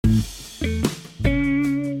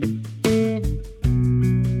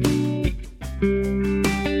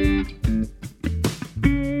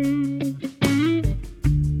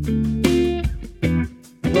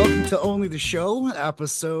the show,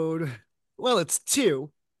 episode. Well, it's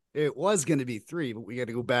two. It was going to be three, but we got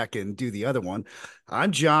to go back and do the other one.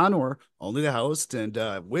 I'm John, or only the host, and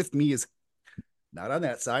with me is not on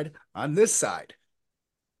that side, on this side,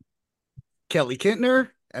 Kelly Kintner,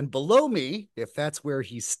 and below me, if that's where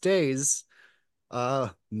he stays,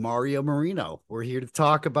 Mario Marino. We're here to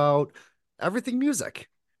talk about everything music.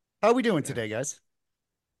 How are we doing today, guys?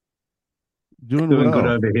 Doing Doing good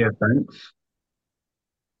well. over here, thanks.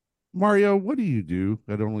 Mario, what do you do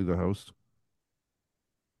at Only the Host?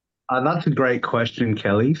 That's a great question,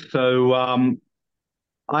 Kelly.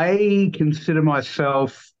 I consider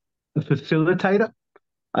myself a facilitator,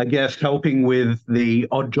 I guess, helping with the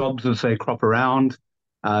odd jobs as they crop around,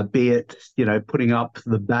 be it, putting up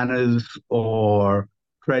the banners or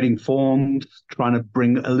creating forms, trying to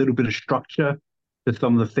bring a little bit of structure to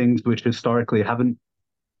some of the things which historically haven't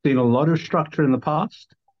seen a lot of structure in the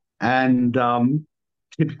past. And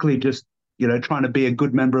typically just, trying to be a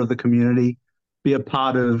good member of the community, be a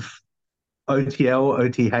part of OTL,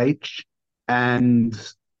 OTH, and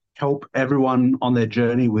help everyone on their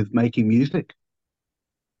journey with making music.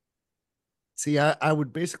 See, I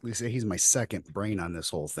would basically say he's my second brain on this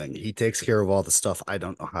whole thing. He takes care of all the stuff I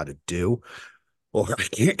don't know how to do, or I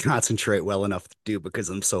can't concentrate well enough to do because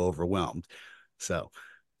I'm so overwhelmed. So,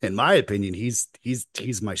 in my opinion, he's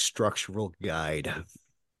my structural guide.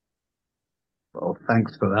 Well,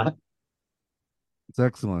 thanks for that. It's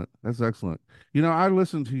excellent. That's excellent. I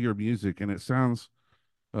listen to your music and it sounds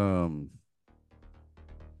um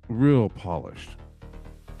real polished.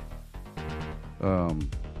 Um,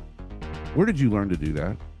 where did you learn to do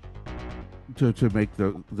that? To make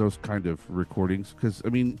those kind of recordings? Because I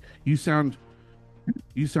mean, you sound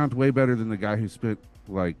way better than the guy who spent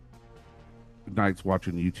like nights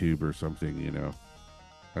watching YouTube or something.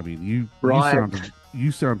 I mean, you Right.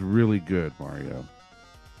 sound really good, Mario.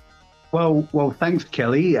 Well, thanks,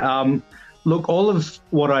 Kelly. Look, all of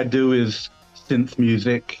what I do is synth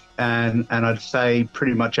music, and I'd say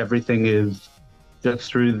pretty much everything is just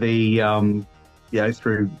through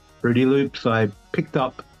through Fruity Loops. I picked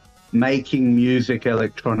up making music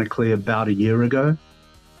electronically about a year ago.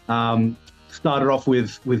 Started off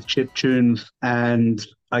with chip tunes, and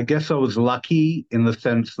I guess I was lucky in the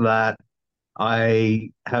sense that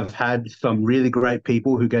I have had some really great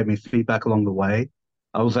people who gave me feedback along the way.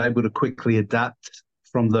 I was able to quickly adapt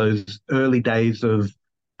from those early days of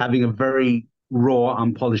having a very raw,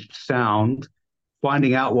 unpolished sound,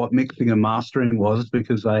 finding out what mixing and mastering was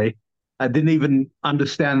because I didn't even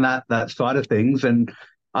understand that side of things. And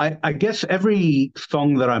I guess every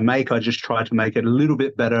song that I make, I just try to make it a little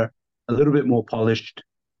bit better, a little bit more polished.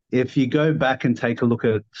 If you go back and take a look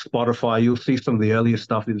at Spotify, you'll see some of the earlier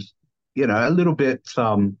stuff is, a little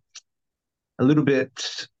bit,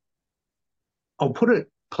 I'll put it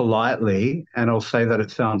politely and I'll say that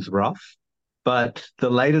it sounds rough, but the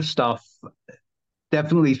later stuff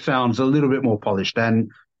definitely sounds a little bit more polished.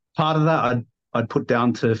 And part of that I'd put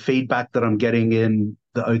down to feedback that I'm getting in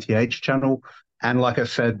the OTH channel. And like I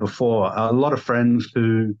said before, a lot of friends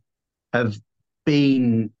who have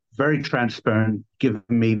been very transparent, given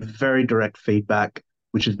me very direct feedback,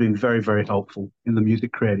 which has been very, very helpful in the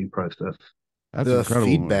music creating process. That's The incredible,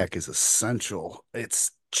 man. feedback is essential.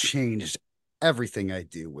 It's changed everything I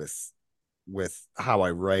do with how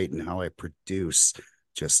I write and how I produce.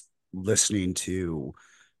 Just listening to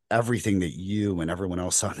everything that you and everyone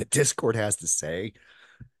else on the Discord has to say,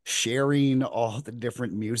 sharing all the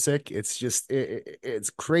different music. It's just it's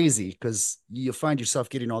crazy because you find yourself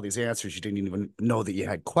getting all these answers you didn't even know that you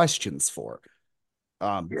had questions for.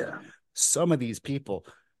 Um, Yeah. some of these people,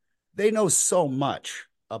 they know so much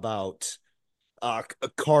about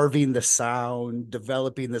carving the sound,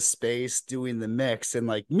 developing the space, doing the mix, and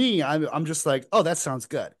like me, I'm just like, oh, that sounds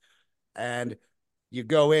good. And you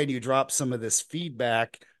go in, you drop some of this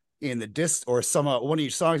feedback in the disc or some one of your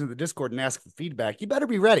songs in the Discord and ask for feedback. You better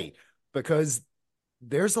be ready because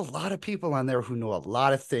there's a lot of people on there who know a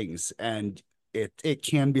lot of things, and it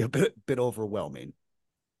can be a bit overwhelming.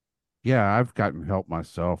 Yeah, I've gotten help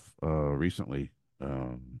myself recently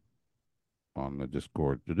on the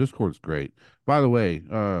Discord. The Discord's great. By the way,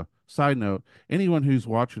 side note, anyone who's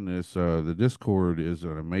watching this, the Discord is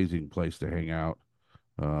an amazing place to hang out.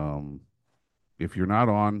 Um, if you're not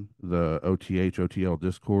on the OTL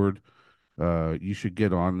Discord, you should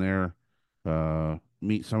get on there,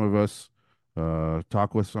 meet some of us,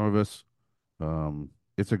 talk with some of us.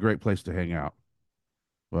 It's a great place to hang out.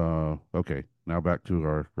 Okay, now back to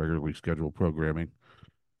our regularly scheduled programming.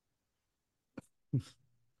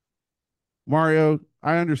 Mario,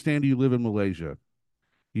 I understand you live in Malaysia.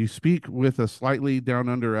 You speak with a slightly down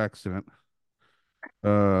under accent.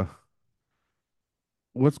 Uh,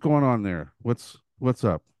 what's going on there? What's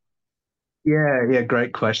up? Yeah, yeah,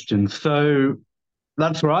 great question. So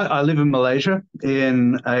that's right. I live in Malaysia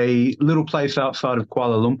in a little place outside of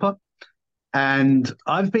Kuala Lumpur, and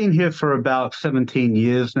I've been here for about 17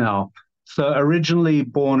 years now. So originally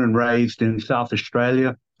born and raised in South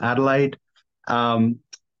Australia, Adelaide. Um,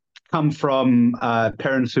 Come from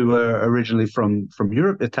parents who were originally from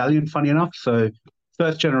Europe, Italian, funny enough. So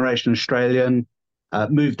first generation Australian,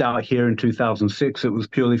 moved out here in 2006. It was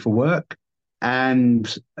purely for work. And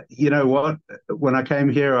you know what? When I came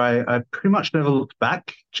here, I pretty much never looked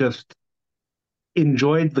back. Just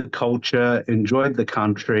enjoyed the culture, enjoyed the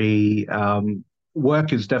country.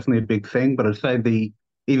 Work is definitely a big thing, but I'd say the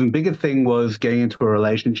even bigger thing was getting into a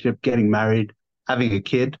relationship, getting married, having a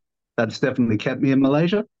kid. That's definitely kept me in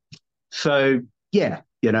Malaysia. So yeah,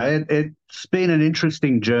 it's been an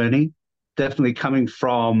interesting journey, definitely coming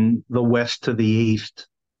from the west to the east.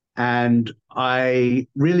 And I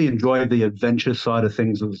really enjoy the adventure side of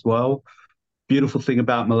things as well. Beautiful thing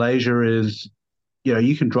about Malaysia is,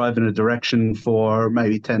 you can drive in a direction for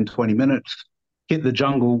maybe 10, 20 minutes, hit the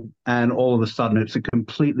jungle, and all of a sudden it's a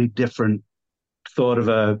completely different sort of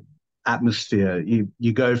a atmosphere.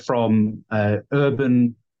 You go from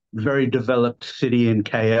urban, very developed city in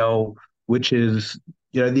KL, which is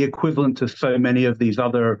the equivalent to so many of these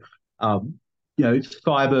other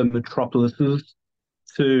cyber metropolises,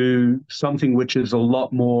 to something which is a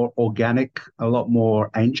lot more organic, a lot more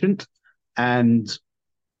ancient, and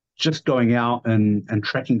just going out and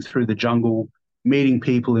trekking through the jungle, meeting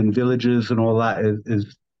people in villages and all that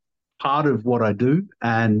is part of what I do,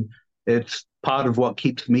 and it's part of what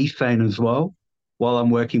keeps me sane as well while I'm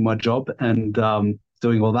working my job and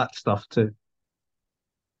doing all that stuff too.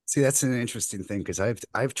 See, that's an interesting thing because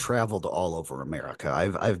I've traveled all over America.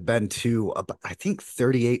 I've been to I think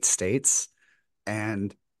 38 states,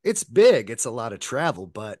 and it's big. It's a lot of travel,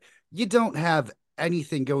 but you don't have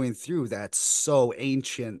anything going through that's so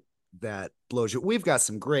ancient that blows you. We've got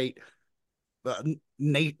some great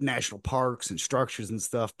national parks and structures and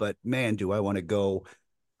stuff, but man, do I want to go.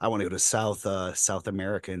 I want to go to South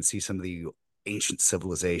America and see some of the ancient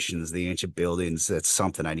civilizations, the ancient buildings. That's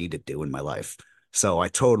something I need to do in my life. So I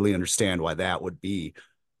totally understand why that would be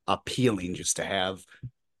appealing, just to have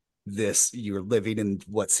this. You're living in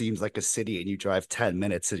what seems like a city and you drive 10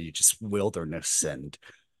 minutes and you just wilderness and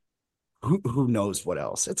who knows what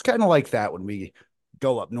else. It's kind of like that when we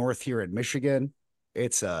go up north here in Michigan.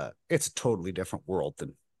 It's a totally different world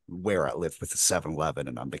than where I live with a 7-Eleven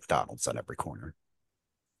and a McDonald's on every corner.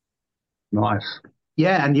 Nice.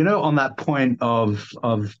 Yeah, and on that point of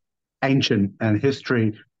ancient and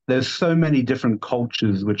history, there's so many different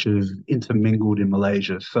cultures which is intermingled in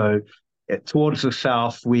Malaysia. So towards the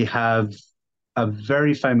south, we have a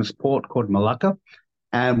very famous port called Malacca,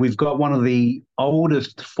 and we've got one of the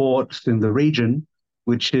oldest forts in the region,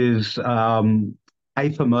 which is A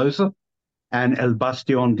Famosa and El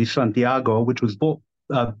Bastion de Santiago, which was built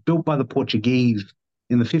by the Portuguese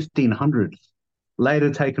in the 1500s,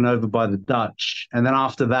 later taken over by the Dutch. And then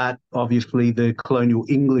after that, obviously, the colonial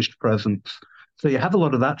English presence. So you have a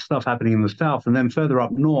lot of that stuff happening in the south. And then further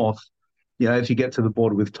up north, as you get to the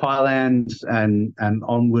border with Thailand and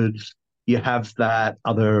onwards, you have that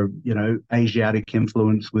other, Asiatic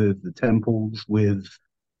influence with the temples, with,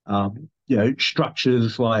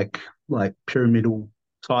 structures like pyramidal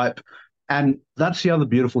type. And that's the other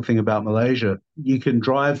beautiful thing about Malaysia. You can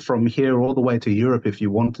drive from here all the way to Europe if you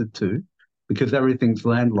wanted to, because everything's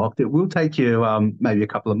landlocked. It will take you maybe a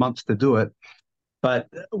couple of months to do it, but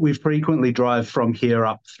we frequently drive from here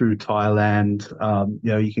up through Thailand.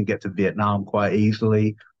 You can get to Vietnam quite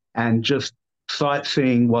easily, and just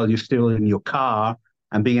sightseeing while you're still in your car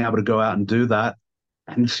and being able to go out and do that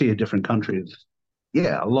and see a different country is,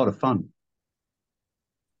 yeah, a lot of fun.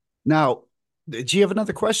 Now, do you have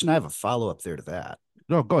another question? I have a follow up there to that.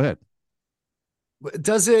 No, go ahead.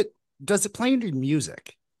 Does it play into your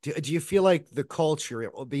music? Do you feel like the culture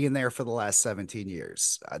being there for the last 17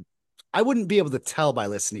 years? I wouldn't be able to tell by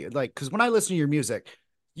listening, like, because when I listen to your music,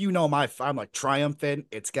 I'm like triumphant.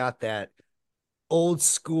 It's got that old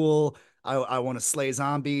school. I want to slay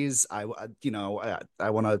zombies. I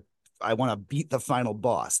want to beat the final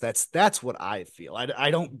boss. That's what I feel.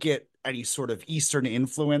 I don't get any sort of Eastern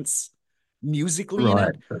influence musically in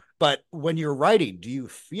Right. it. But when you're writing, do you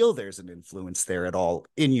feel there's an influence there at all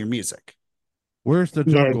in your music? Where's the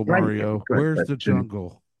Yeah, jungle, great, Mario? great Where's the question.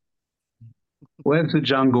 jungle? Where's the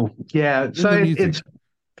jungle? Yeah, In so the music. it's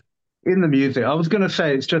in the music. I was going to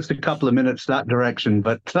say it's just a couple of minutes that direction,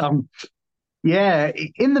 but yeah,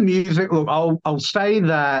 in the music, look, I'll say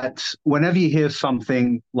that whenever you hear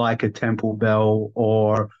something like a temple bell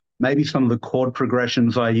or maybe some of the chord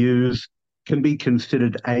progressions I use can be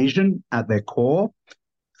considered Asian at their core.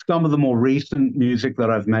 Some of the more recent music that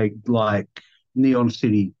I've made, like Neon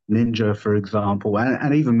City Ninja, for example,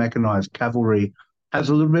 and even Mechanized Cavalry, has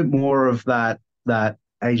a little bit more of that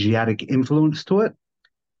Asiatic influence to it.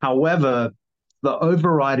 However, the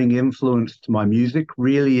overriding influence to my music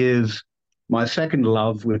really is my second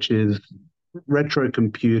love, which is retro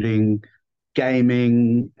computing,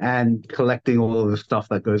 gaming, and collecting all of the stuff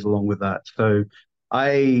that goes along with that. So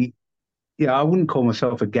I yeah, I wouldn't call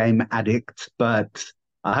myself a game addict, but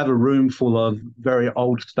I have a room full of very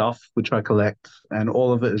old stuff which I collect, and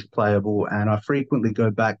all of it is playable. And I frequently go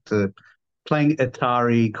back to playing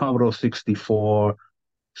Atari, Commodore 64,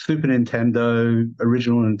 Super Nintendo,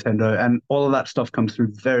 original Nintendo, and all of that stuff comes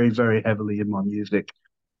through very, very heavily in my music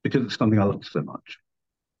because it's something I love so much.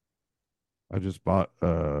 I just bought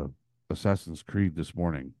Assassin's Creed this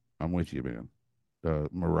morning. I'm with you, man.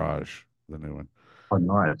 Mirage, the new one. Oh,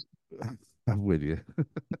 nice. I'm with you.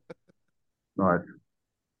 Right.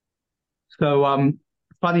 So,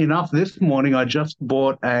 funny enough, this morning I just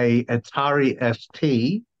bought a Atari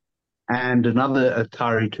ST and another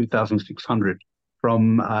Atari 2600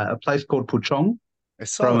 from a place called Puchong I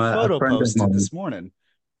saw from the a photo friend of posted mine. this morning.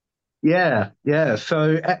 Yeah, yeah.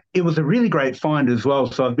 So it was a really great find as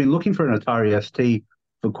well. So I've been looking for an Atari ST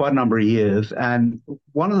for quite a number of years, and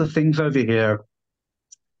one of the things over here,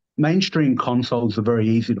 mainstream consoles are very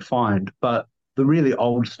easy to find, but the really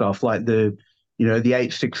old stuff like the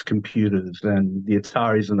 86 computers and the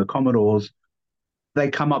Ataris and the Commodores, they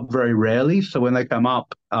come up very rarely. So when they come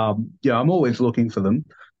up, I'm always looking for them.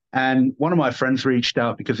 And one of my friends reached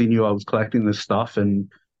out because he knew I was collecting this stuff,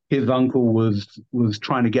 and his uncle was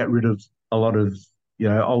trying to get rid of a lot of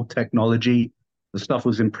old technology. The stuff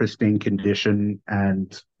was in pristine condition,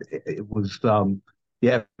 and it was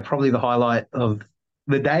probably the highlight of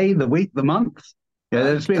the day, the week, the month. Yeah, Uh,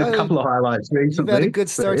 there's been a uh, couple of highlights you've had a recently, good but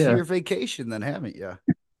start to yeah, your vacation, then, haven't you?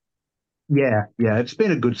 yeah, it's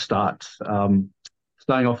been a good start.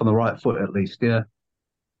 Starting off on the right foot at least. Yeah.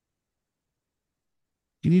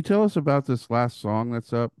 Can you tell us about this last song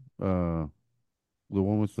that's up? The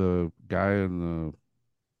one with the guy and the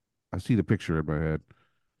I see the picture in my head.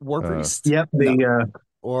 War Uh, Priest? Yep. No. The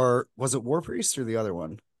Or was it War Priest or the other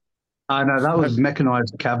one? no, that I, was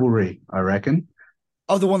mechanized cavalry, I reckon.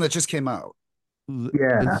 Oh, the one that just came out.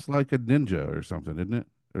 Yeah, it's like a ninja or something, isn't it?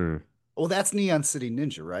 Or Well, that's Neon City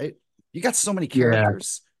Ninja, right? You got so many yeah,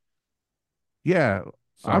 characters. yeah.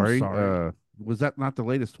 I'm Sorry. sorry. Was that not the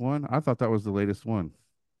latest one? I thought that was the latest one.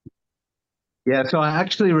 yeah. So I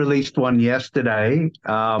actually released one yesterday,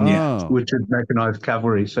 Yeah. Oh, which is mechanized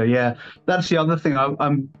cavalry. So yeah, that's the other thing.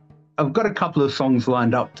 I've got a couple of songs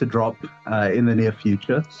lined up to drop in the near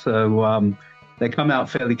future. So they come out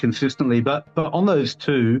fairly consistently. But on those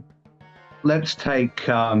two, let's take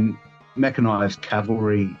mechanized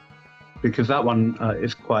cavalry because that one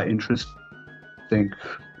is quite interesting.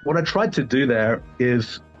 What I tried to do there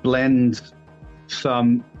is blend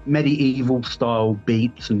some medieval style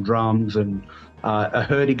beats and drums and a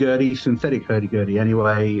hurdy-gurdy, synthetic hurdy-gurdy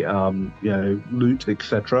anyway, lute,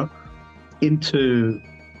 etc., into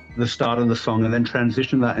the start of the song and then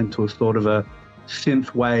transition that into a sort of a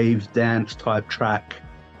synth wave dance type track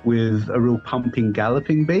with a real pumping,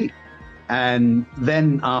 galloping beat. And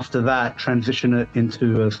then after that, transition it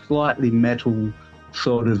into a slightly metal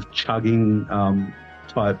sort of chugging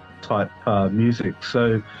type music.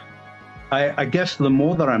 So I guess the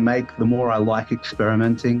more that I make, the more I like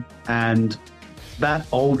experimenting, and that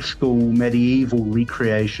old school medieval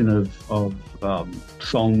recreation of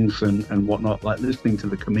songs and whatnot, like listening to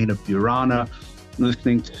the Camino Burana,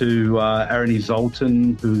 listening to Arnie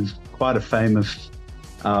Zoltan, who's quite a famous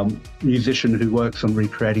musician who works on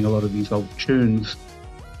recreating a lot of these old tunes.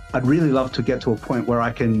 I'd really love to get to a point where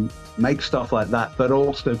I can make stuff like that, but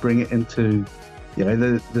also bring it into,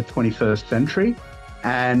 the 21st century.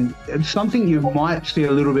 And it's something you might see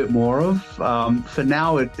a little bit more of. For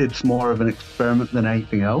now, it's more of an experiment than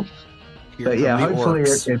anything else. But yeah, hopefully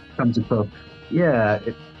it comes across. Yeah,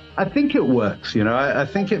 I think it works. I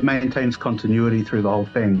think it maintains continuity through the whole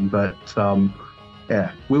thing. But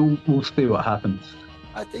yeah, we'll see what happens.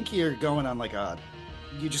 I think you're just going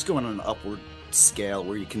on an upward scale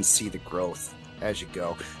where you can see the growth as you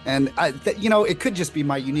go. And it could just be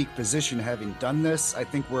my unique position having done this. I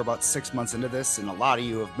think we're about 6 months into this, and a lot of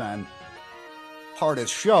you have been part of the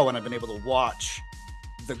show, and I've been able to watch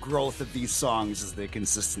the growth of these songs as they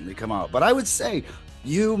consistently come out. But I would say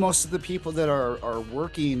most of the people that are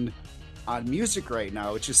working on music right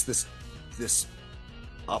now, it's just this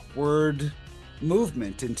upward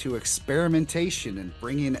movement into experimentation and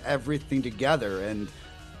bringing everything together. And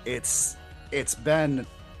it's been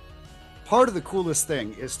part of the coolest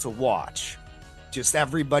thing is to watch just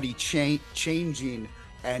everybody changing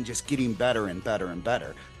and just getting better and better and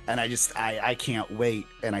better. And I can't wait.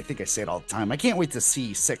 And I think I say it all the time. I can't wait to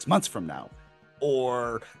see 6 months from now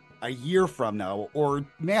or a year from now. Or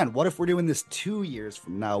man, what if we're doing this 2 years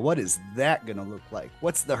from now? What is that going to look like?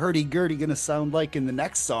 What's the hurdy-gurdy going to sound like in the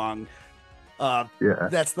next song?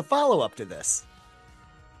 That's the follow-up to this.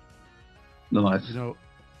 Nice. You know,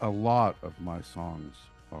 a lot of my songs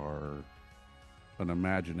are an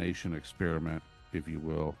imagination experiment, if you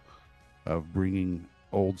will, of bringing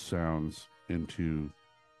old sounds into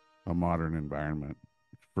a modern environment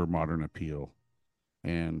for modern appeal.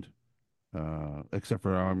 And except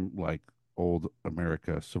for I'm like old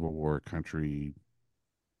America, Civil War country,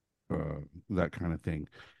 that kind of thing.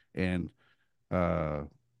 And uh,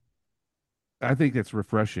 I think it's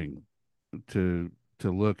refreshing to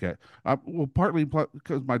look at. Well, partly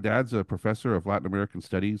because my dad's a professor of Latin American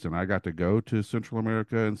studies, and I got to go to Central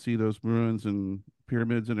America and see those ruins and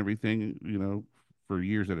pyramids and everything, for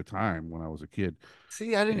years at a time when I was a kid.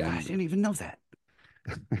 See, I didn't even know that.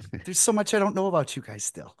 There's so much I don't know about you guys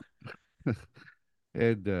still.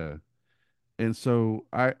 and and so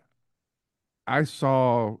I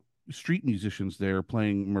saw street musicians there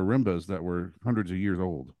playing marimbas that were hundreds of years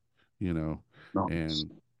old, Nice.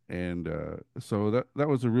 and so that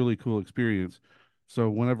was a really cool experience. So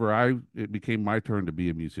whenever it became my turn to be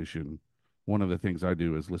a musician, one of the things I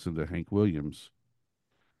do is listen to Hank Williams,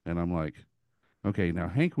 and I'm like, okay, now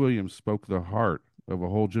Hank Williams spoke the heart of a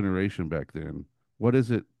whole generation back then. What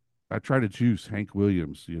is it? I try to juice Hank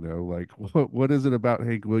Williams, like what is it about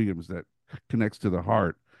Hank Williams that connects to the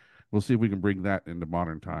heart? We'll see if we can bring that into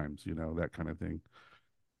modern times, that kind of thing.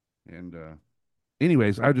 And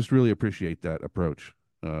anyways, I just really appreciate that approach.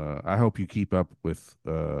 I hope you keep up with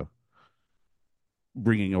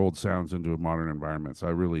bringing old sounds into modern environments. I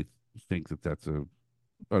really think that that's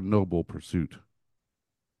a noble pursuit.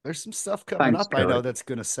 There's some stuff coming Thanks, up I know Kelly. that's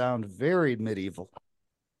going to sound very medieval.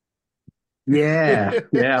 Yeah,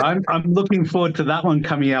 yeah. I'm looking forward to that one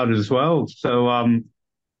coming out as well. So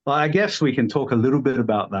well, I guess we can talk a little bit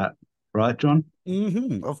about that, right, John?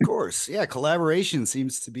 Of course. Yeah, collaboration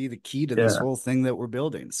seems to be the key to this Yeah, whole thing that we're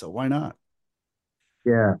building. So why not?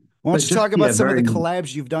 yeah. Why don't But you just talk about some of the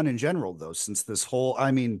collabs you've done in general, though, since this whole, I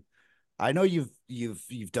mean, I know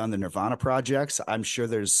you've done the Nirvana projects. I'm sure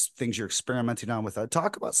there's things you're experimenting on with that.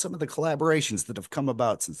 Talk about some of the collaborations that have come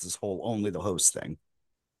about since this whole only the host thing.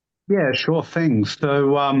 yeah, sure thing.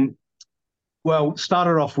 So well,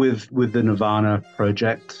 started off with the Nirvana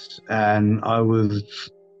project, and I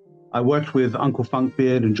worked with Uncle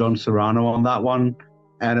Funkbeard and John Serrano on that one,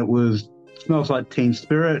 and it was Smells Like Teen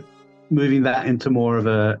Spirit, moving that into more of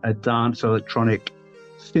a dance electronic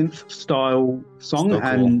synth style song. So cool.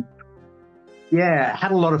 And yeah,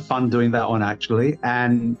 had a lot of fun doing that one actually.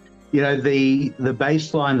 And the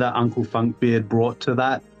bass line that Uncle Funkbeard brought to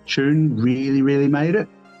that tune really, really made it.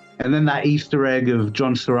 And then that Easter egg of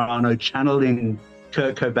John Serrano channeling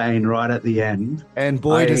Kurt Cobain right at the end. And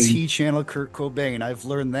boy, does he channel Kurt Cobain. I've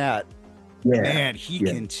learned that. Yeah, Man,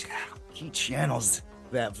 yeah. he channels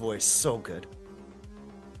that voice so good.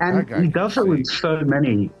 And he does it with so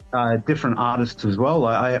many different artists as well.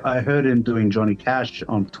 I heard him doing Johnny Cash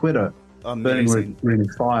on Twitter, Burning Amazing. Ring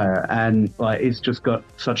of Fire, and like it's just got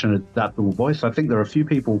such an adaptable voice. I think there are a few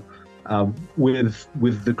people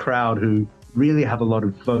with the crowd who really have a lot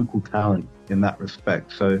of vocal talent in that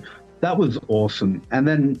respect. So that was awesome. And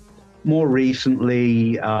then more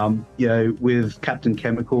recently, with Captain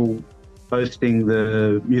Chemical hosting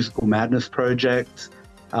the Musical Madness project,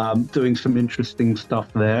 doing some interesting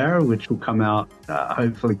stuff there, which will come out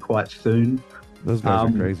hopefully quite soon. Those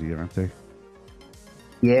guys are crazy, aren't they?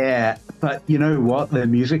 Yeah, but you know what? Their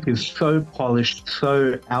music is so polished,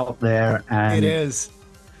 so out there, and it is.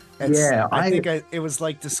 I think it was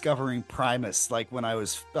like discovering Primus, like when I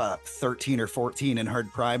was 13 or 14 and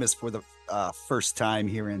heard Primus for the first time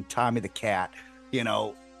hearing Tommy the Cat,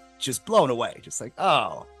 just blown away. Just like,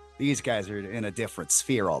 oh, these guys are in a different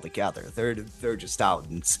sphere altogether. They're just out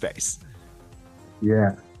in space.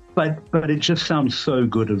 Yeah, but it just sounds so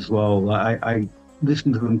good as well. I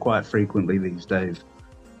listen to them quite frequently these days.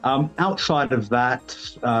 Outside of that,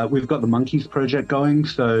 we've got the Monkeys project going,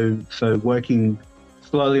 so working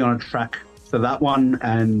slowly on a track for that one,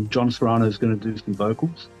 and John Serrano is going to do some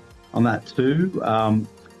vocals on that too.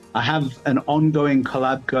 I have an ongoing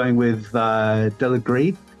collab going with Della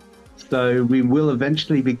Greed, so we will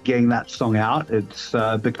eventually be getting that song out. It's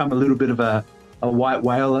become a little bit of a white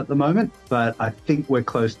whale at the moment, but I think we're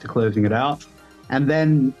close to closing it out. And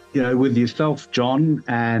then, with yourself, John,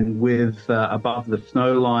 and with Above the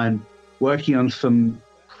Snow Line, working on some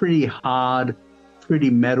pretty hard, pretty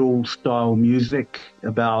metal style music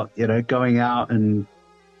about, going out and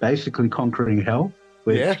basically conquering hell,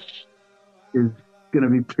 Yeah. which is going to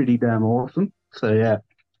be pretty damn awesome. So, yeah.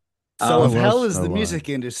 So I if Um, love hell is the Snowline. music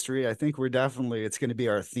industry, I think it's going to be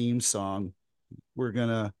our theme song. We're going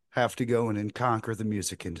to have to go in and conquer the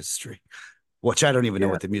music industry, which I don't even know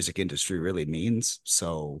yeah, what the music industry really means.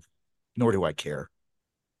 So nor do I care.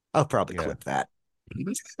 I'll probably Yeah. clip that.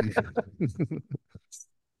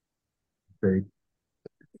 great.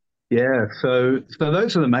 Yeah. So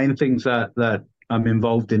those are the main things that I'm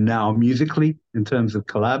involved in now musically in terms of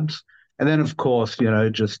collabs. And then of course,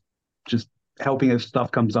 just helping as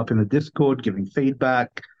stuff comes up in the Discord, giving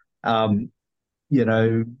feedback, um, you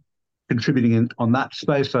know, contributing on that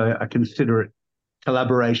space. I consider it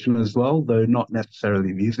collaboration as well, though not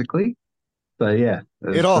necessarily musically. So yeah,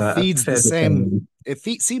 It there's all a feeds the fair bit same, going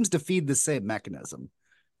on. seems to feed the same mechanism.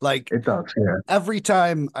 Like It does, yeah. every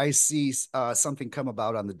time I see something come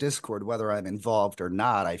about on the Discord, whether I'm involved or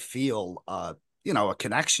not, I feel a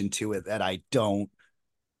connection to it that I don't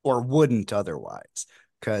or wouldn't otherwise.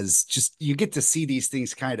 Because just you get to see these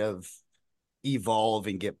things kind of evolve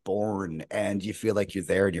and get born, and you feel like you're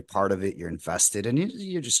there and you're part of it, you're invested, and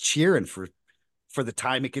you're just cheering for the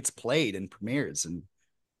time it gets played and premieres. And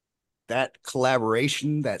that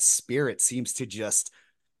collaboration, that spirit seems to just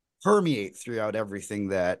permeate throughout everything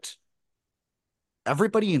that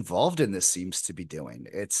everybody involved in this seems to be doing.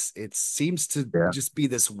 It seems to Yeah. just be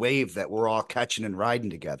this wave that we're all catching and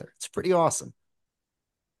riding together. It's pretty awesome.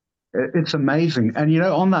 It's amazing. And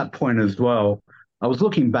on that point as well, I was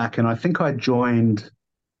looking back and I think I joined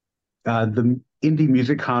the Indie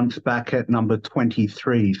Music Hunt back at number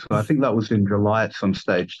 23. So I think that was in July at some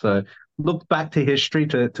stage. So look back to history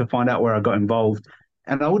to find out where I got involved.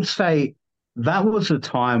 And I would say that was a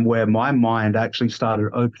time where my mind actually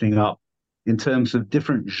started opening up in terms of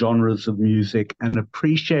different genres of music and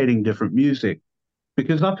appreciating different music.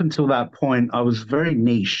 Because up until that point, I was very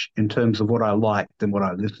niche in terms of what I liked and what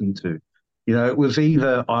I listened to. It was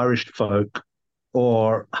either Irish folk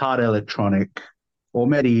or hard electronic or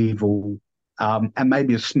medieval, and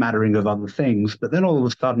maybe a smattering of other things. But then all of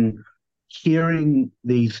a sudden, hearing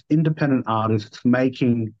these independent artists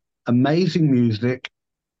making amazing music,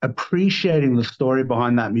 appreciating the story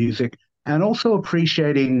behind that music, and also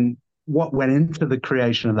appreciating what went into the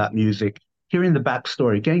creation of that music, hearing the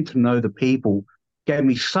backstory, getting to know the people, gave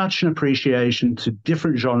me such an appreciation to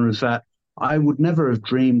different genres that I would never have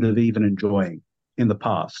dreamed of even enjoying in the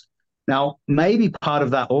past. Now, maybe part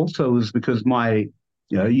of that also is because my,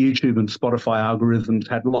 YouTube and Spotify algorithms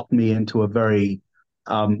had locked me into a very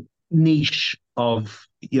niche of,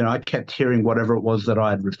 I kept hearing whatever it was that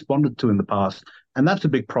I had responded to in the past, and that's a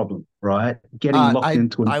big problem, right? Getting Uh, locked I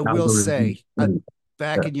into an I will algorithm. say, Yeah,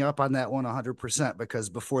 backing you up on that one 100%, because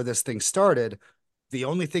before this thing started, the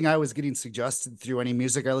only thing I was getting suggested through any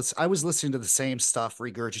music I was listening to the same stuff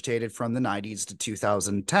regurgitated from the 90s to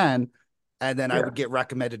 2010, and then I yeah, would get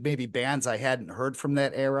recommended maybe bands I hadn't heard from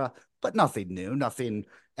that era, but nothing new, nothing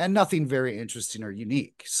very interesting or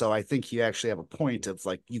unique. So I think you actually have a point of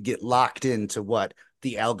like you get locked into what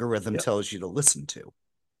the algorithm yeah. tells you to listen to.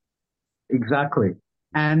 Exactly.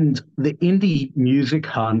 And the indie music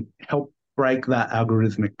hunt helped break that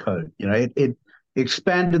algorithmic code. It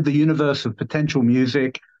expanded the universe of potential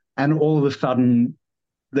music, and all of a sudden,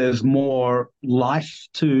 there's more life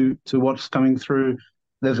to what's coming through.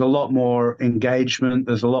 There's a lot more engagement.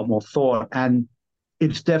 There's a lot more thought, and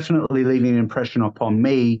it's definitely leaving an impression upon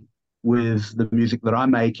me with the music that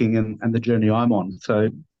I'm making and the journey I'm on. So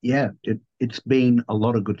yeah, it's been a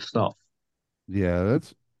lot of good stuff. Yeah,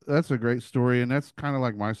 that's a great story, and that's kind of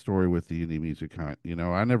like my story with the indie music hunt.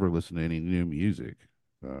 I never listened to any new music.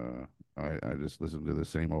 Uh, I just listened to the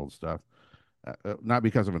same old stuff. Not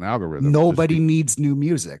because of an algorithm, Nobody needs new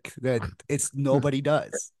music. Nobody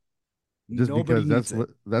does. just Nobody because needs it.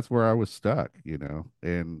 that's where I was stuck.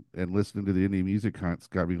 And listening to the indie music hunts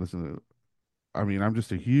got me listening to. I mean, I'm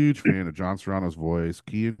just a huge fan of John Serrano's voice,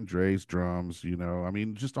 Key and Dre's drums. I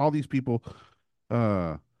mean, just all these people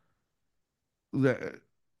uh, that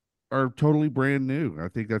are totally brand new. I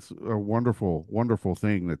think that's a wonderful, wonderful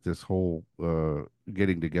thing that this whole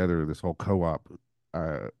getting together, this whole co-op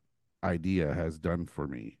uh, idea has done for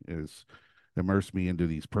me is immerse me into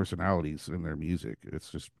these personalities and their music.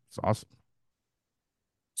 It's awesome.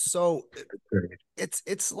 So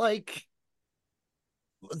it's like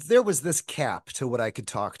there was this cap to what I could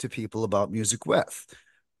talk to people about music with.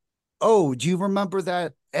 Oh, do you remember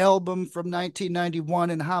that album from 1991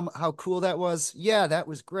 and how cool that was? Yeah, that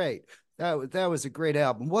was great. That was a great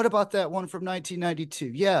album. What about that one from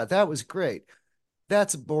 1992? Yeah, that was great.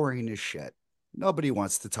 That's boring as shit. Nobody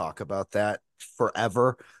wants to talk about that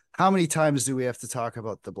forever. How many times do we have to talk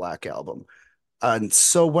about the Black Album? And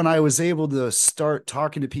so when I was able to start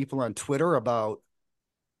talking to people on Twitter about,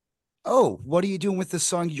 oh, what are you doing with the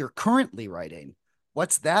song you're currently writing?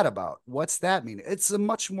 What's that about? What's that mean? It's a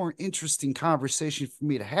much more interesting conversation for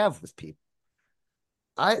me to have with people.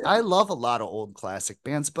 I love a lot of old classic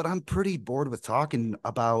bands, but I'm pretty bored with talking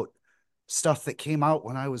about stuff that came out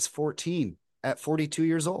when I was 14 at 42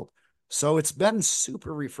 years old. So it's been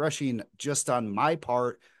super refreshing just on my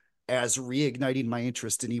part as reigniting my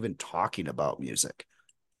interest in even talking about music.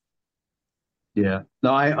 Yeah,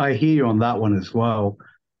 no, I hear you on that one as well.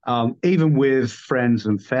 Even with friends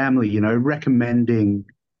and family, recommending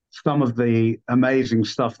some of the amazing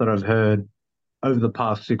stuff that I've heard over the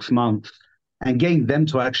past 6 months and getting them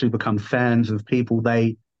to actually become fans of people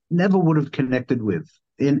they never would have connected with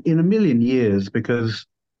in a million years because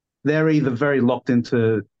they're either very locked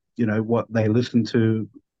into, what they listen to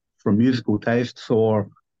from musical tastes or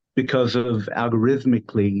because of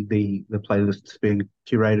algorithmically the playlists being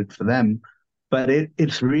curated for them. But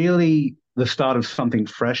it's really the start of something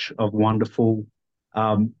fresh, of wonderful.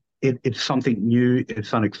 It's something new,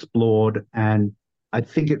 it's unexplored, and I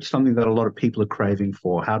think it's something that a lot of people are craving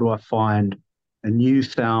for. How do I find a new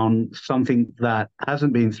sound, something that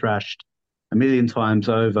hasn't been thrashed a million times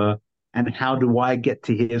over, and how do I get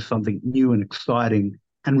to hear something new and exciting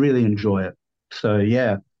and really enjoy it? So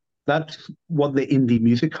yeah, that's what the indie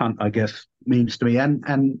music hunt, I guess, means to me,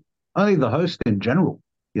 and only the host in general.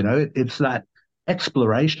 It's that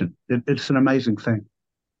exploration. It's an amazing thing.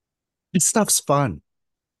 This stuff's fun.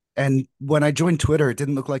 And when I joined Twitter, it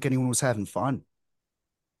didn't look like anyone was having fun.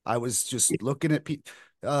 I was just looking at people.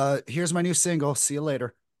 Here's my new single. See you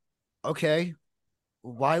later. Okay.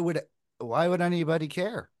 Why would why would anybody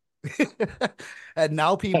care? And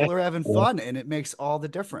now people are having fun and it makes all the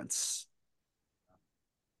difference.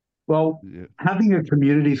 Well, Yeah. having a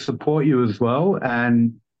community support you as well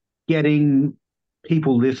and getting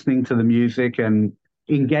people listening to the music and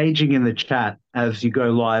engaging in the chat as you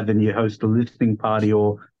go live and you host a listening party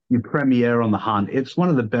or you premiere on the hunt. It's one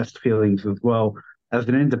of the best feelings as well as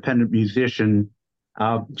an independent musician,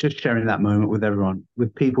 just sharing that moment with everyone,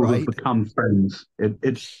 with people who've Right? become friends.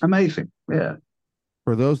 It's amazing. Yeah.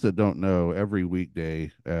 For those that don't know, every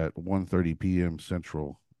weekday at 1:30 p.m.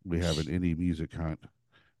 Central, we have an indie music hunt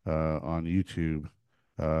on YouTube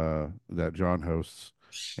that John hosts,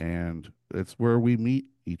 and it's where we meet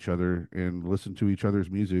each other and listen to each other's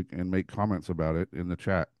music and make comments about it in the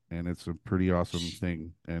chat. And it's a pretty awesome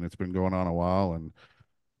thing, and it's been going on a while,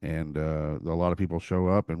 and a lot of people show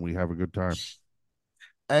up, and we have a good time.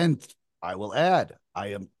 And I will add, I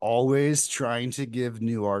am always trying to give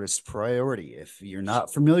new artists priority. If you're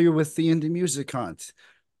not familiar with the indie music hunt,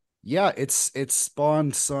 yeah, it's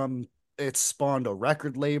spawned a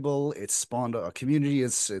record label, it's spawned a community,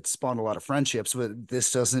 it's spawned a lot of friendships, but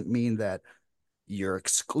this doesn't mean that you're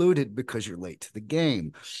excluded because you're late to the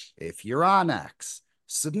game. If you're on X,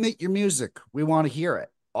 submit your music. We want to hear it.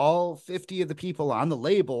 All 50 of the people on the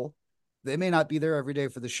label, they may not be there every day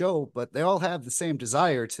for the show, but they all have the same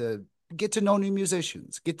desire to get to know new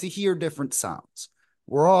musicians, get to hear different sounds.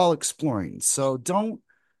 We're all exploring. So don't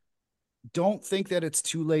think that it's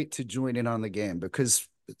too late to join in on the game because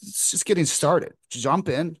it's just getting started. Jump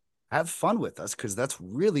in, have fun with us because that's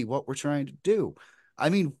really what we're trying to do. I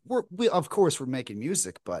mean, we of course we're making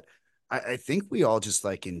music, but I think we all just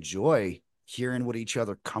like enjoy hearing what each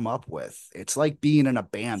other come up with. It's like being in a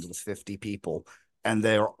band with 50 people and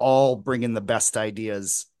they're all bringing the best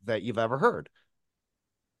ideas that you've ever heard.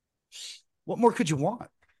 What more could you want?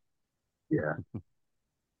 Yeah.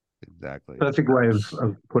 Exactly. Perfect way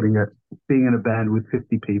of putting it. Being in a band with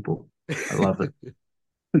 50 people. I love it.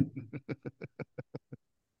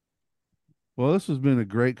 Well, this has been a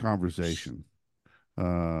great conversation.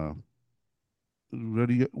 What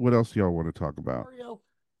else do y'all want to talk about? Mario,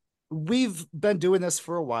 we've been doing this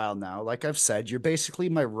for a while now. Like I've said, you're basically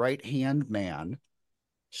my right hand man.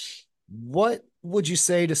 What would you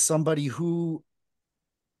say to somebody who's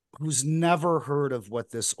never heard of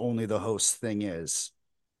what this only the host thing is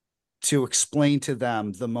to explain to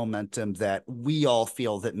them the momentum that we all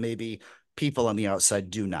feel that maybe people on the outside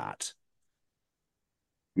do not?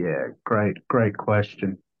 Yeah, great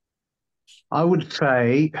question. I would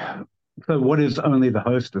say, so what is only the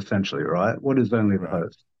host essentially, right? What is only the Right.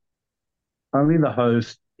 host? Only the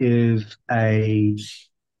host is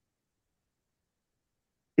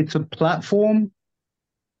it's a platform,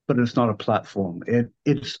 but it's not a platform.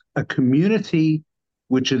 It's a community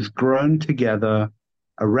which has grown together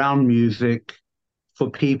around music for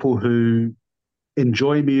people who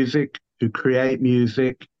enjoy music, who create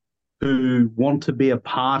music, who want to be a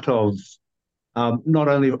part of not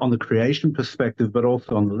only on the creation perspective, but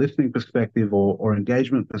also on the listening perspective or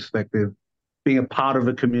engagement perspective, being a part of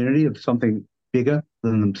a community of something bigger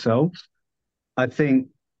than themselves. I think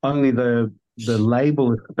only the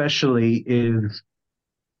label especially is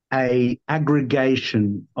a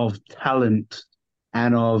aggregation of talent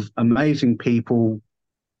and of amazing people.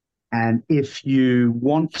 And if you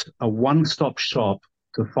want a one-stop shop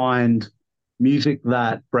to find music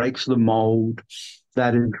that breaks the mold,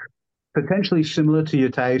 that is potentially similar to your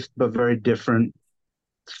taste, but very different,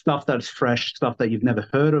 stuff that's fresh, stuff that you've never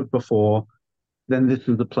heard of before, then this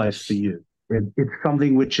is the place for you. It's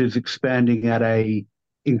something which is expanding at a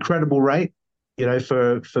incredible rate,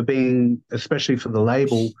 for being, especially for the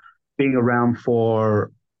label, being around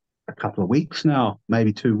for a couple of weeks now,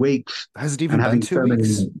 maybe 2 weeks, Has it and even been having two so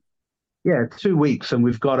weeks? many, yeah, 2 weeks, and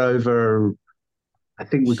we've got over, I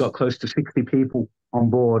think we've got close to 60 people on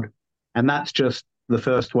board, and that's just the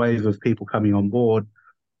first wave of people coming on board.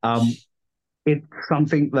 Um, it's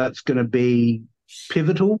something that's going to be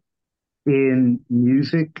pivotal in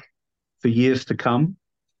music for years to come.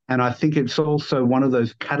 And I think it's also one of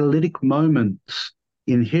those catalytic moments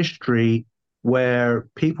in history where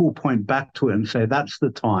people point back to it and say, that's the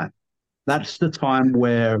time. That's the time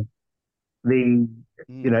where the,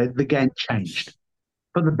 the game changed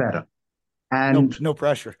for the better. No, And no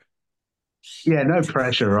pressure. yeah, no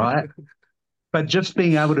pressure, right? But just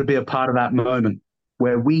being able to be a part of that moment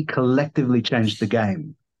where we collectively changed the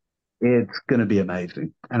game, it's going to be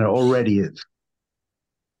amazing. And it already is.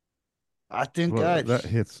 I think Well, that's that a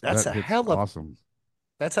hits hell of awesome.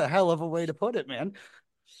 that's a hell of a way to put it, man.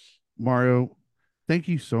 Mario, thank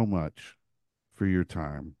you so much for your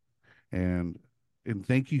time, and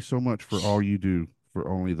thank you so much for all you do for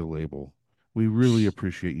Only the Label. We really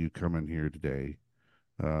appreciate you coming here today.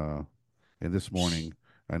 Uh, and this morning,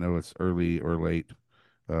 I know it's early or late,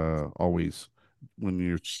 always when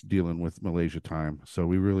you're dealing with Malaysia time. So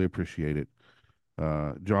we really appreciate it.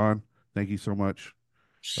 John, thank you so much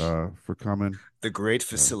for coming. The great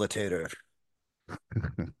Uh, facilitator.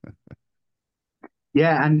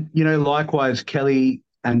 Yeah, and likewise, Kelly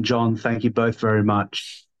and John, thank you both very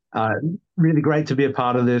much. Uh, really great to be a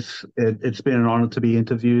part of this. It's been an honor to be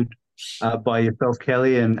interviewed by yourself,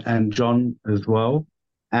 Kelly, and John as well.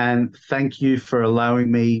 And thank you for allowing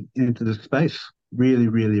me into the space. Really,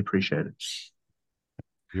 really appreciate it.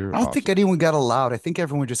 you're I don't think awesome. anyone got allowed. I think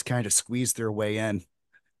everyone just kind of squeezed their way in.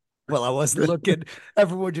 Well, I wasn't looking.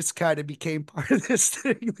 Everyone just kind of became part of this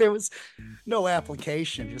thing. There was no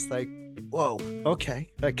application. Just like, whoa, okay,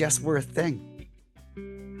 I guess we're a thing.